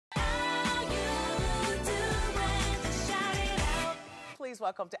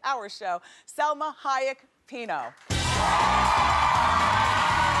welcome to our show, Salma Hayek Pinault.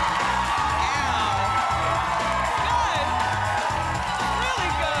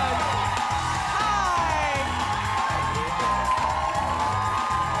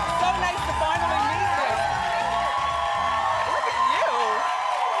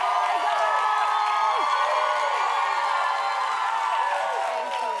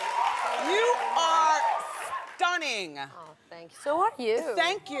 Oh, thank you. So are you.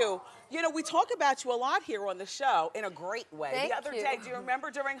 Thank you. You know, we talk about you a lot here on the show in a great way. Thank the other you. day, do you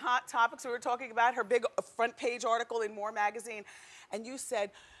remember during Hot Topics, we were talking about her big front page article in More magazine, and you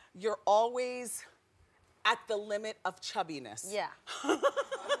said you're always at the limit of chubbiness. Yeah.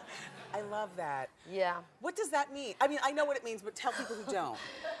 I love that. Yeah. What does that mean? I mean, I know what it means, but tell people who don't.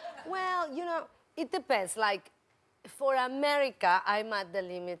 Well, you know, it depends. Like, for America, I'm at the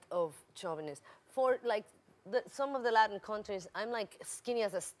limit of chauvinist. For, like, some of the Latin countries, I'm like skinny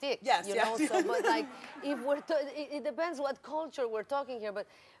as a stick. Yes, you yes. know. So, but like, if it depends what culture we're talking here. But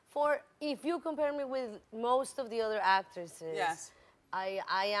if you compare me with most of the other actresses, yes, I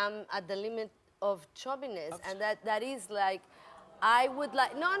am at the limit of chauviness, and that is like, I would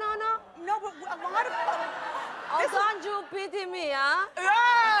like no, but a lot of. Oh, don't you pity me, huh?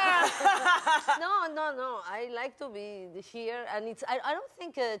 Yeah. No. I like to be here, and it's. I don't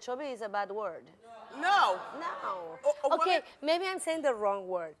think chubby is a bad word. No. Okay, maybe I'm saying the wrong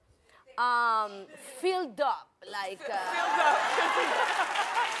word. Filled up, like. Filled up.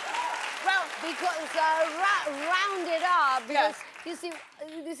 Well, because rounded up. Because you see,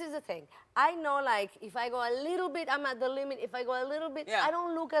 this is the thing. I know, like, if I go a little bit, I'm at the limit. If I go a little bit, I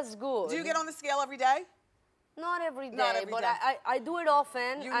don't look as good. Do you get on the scale every day? Not every day, Not every but day. I do it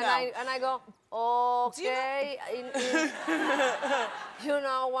often, You and know. I go, okay, you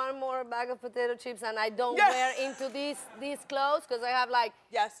know, one more bag of potato chips, and I don't wear into these clothes because I have like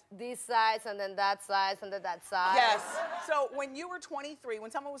this size and then that size and then that size. Yes. So when you were 23, when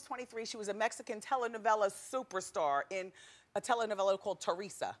Salma was 23, she was a Mexican telenovela superstar in a telenovela called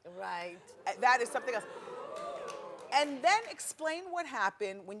Teresa. Right. That is something else. And then explain what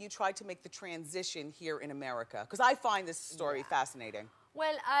happened when you tried to make the transition here in America, because I find this story fascinating.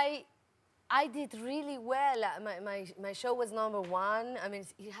 Well, I did really well. My show was #1. I mean,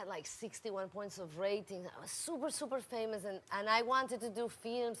 it had like 61 points of rating. I was super famous, and I wanted to do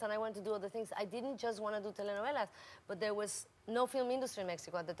films, and I wanted to do other things. I didn't just want to do telenovelas, but there was no film industry in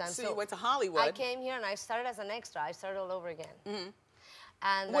Mexico at the time. So you went to Hollywood. I came here, and I started as an extra. I started all over again. Mm-hmm.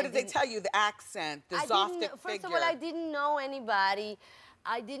 And what did they tell you? The accent, the Zoftic figure? First of all, I didn't know anybody.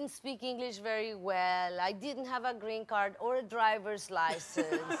 I didn't speak English very well. I didn't have a green card or a driver's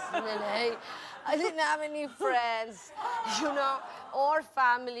license. I didn't have any friends, you know, or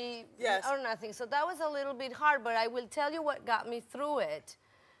family, or nothing. So that was a little bit hard, but I will tell you what got me through it.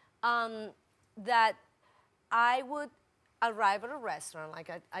 That I would arrive at a restaurant, like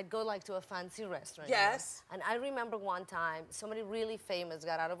I'd go like to a fancy restaurant. Yes. You know? And I remember one time, somebody really famous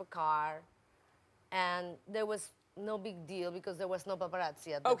got out of a car, and there was no big deal because there was no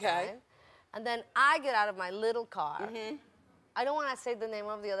paparazzi at the time. And then I get out of my little car. Mm-hmm. I don't want to say the name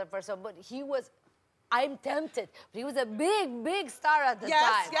of the other person, but I'm tempted, but he was a big star at the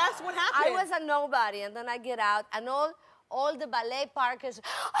time. Yes, what happened? I was a nobody, and then I get out, and all the ballet parkers,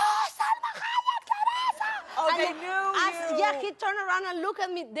 oh, Salma Hayek, Teresa! Oh, and they knew you. Yeah, he turned around and looked at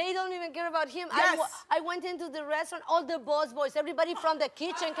me. They don't even care about him. Yes. I went into the restaurant, all the boss boys, everybody from the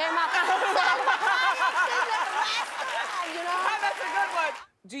kitchen came out. You know? That's a good one.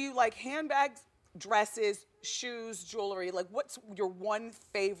 Do you like handbags, dresses, shoes, jewelry? Like, what's your one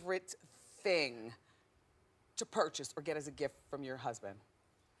favorite thing to purchase or get as a gift from your husband?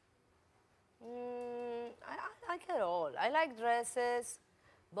 I like it all. I like dresses,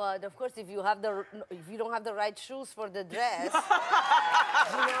 but of course, if you don't have the right shoes for the dress,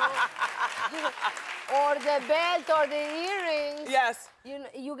 you know, or the belt or the earrings,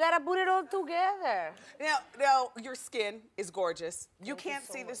 you gotta put it all together. Now, your skin is gorgeous. You can't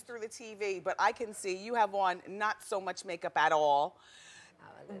see this through the TV, but I can see you have on not so much makeup at all.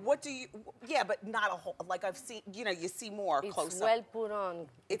 What do you? Yeah, but not a whole. Like I've seen, you know, you see more close up. It's well put on.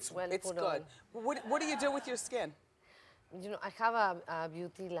 It's good. What do you do with your skin? You know, I have a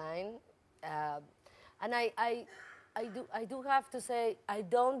beauty line, and I do have to say I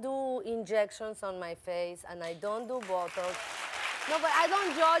don't do injections on my face, and I don't do Botox. No, but I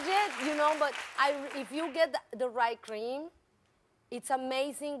don't judge it, you know. But if you get the right cream, it's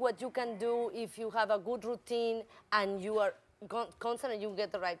amazing what you can do if you have a good routine and you are constant and you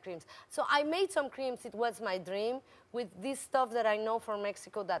get the right creams. So I made some creams. It was my dream with this stuff that I know from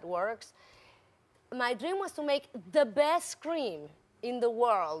Mexico that works. My dream was to make the best cream in the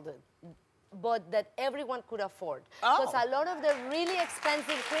world, but that everyone could afford. Oh. Because a lot of the really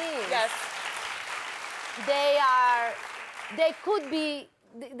expensive creams, Yes. they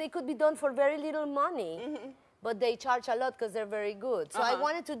could be done for very little money. But they charge a lot because they're very good. So I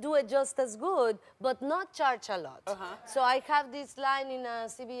wanted to do it just as good, but not charge a lot. So I have this line in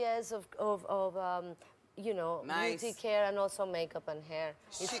CBS of you know, nice. beauty care and also makeup and hair.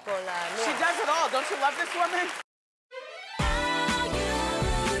 It's called She Nuance. does it all. Don't you love this woman?